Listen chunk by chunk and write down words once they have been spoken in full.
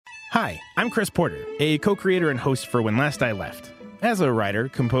Hi, I'm Chris Porter, a co-creator and host for When Last I Left. As a writer,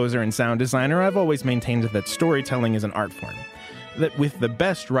 composer, and sound designer, I've always maintained that storytelling is an art form. That with the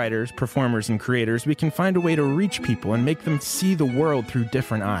best writers, performers, and creators, we can find a way to reach people and make them see the world through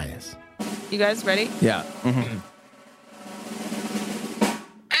different eyes. You guys ready? Yeah.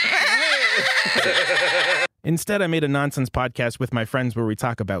 Instead, I made a nonsense podcast with my friends where we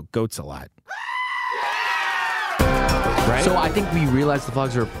talk about goats a lot. Right? So I think we realized the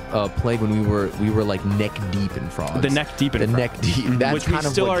frogs are played when we were like neck deep in frogs. The neck deep in frogs. Neck deep. That's Which we kind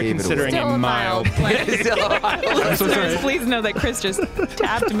of still what are gave it away. considering Still a a mild. I'm so sorry. Please know that Chris just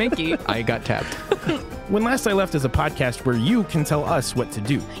tapped Mickey. I got tapped. When Last I Left is a podcast where you can tell us what to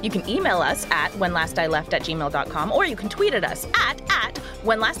do. You can email us at whenlastileft@gmail.com, or you can tweet at us at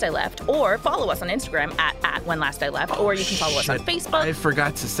whenlastileft, or follow us on Instagram at whenlastileft, or you can follow us on Facebook. I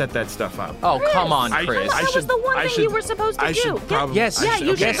forgot to set that stuff up. Oh, come on, I- Chris. That was the one thing you were supposed to I do. should probably. Yes, Yeah,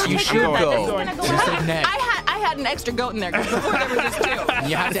 you yes, should you take should care of that. go. This is gonna go You well. said neck. I had an extra goat in there because before there was just two.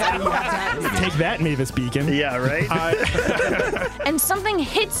 You have to have Take that, Mavis Beacon. Yeah, right? And something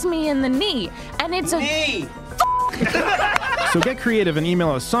hits me in the knee, and it's a... So get creative and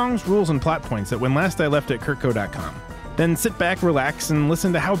email us songs, rules, and plot points at whenlastileft@kurtco.com. Then sit back, relax, and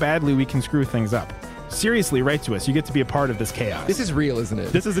listen to how badly we can screw things up. Seriously, write to us. You get to be a part of this chaos. This is real, isn't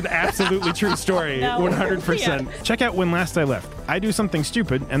it? This is an absolutely true story, 100%. Check out When Last I Left. I do something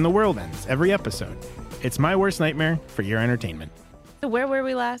stupid, and the world ends every episode. It's my worst nightmare for your entertainment. Where were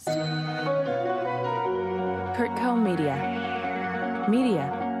we last? Kurtco Media.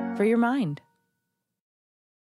 Media for your mind.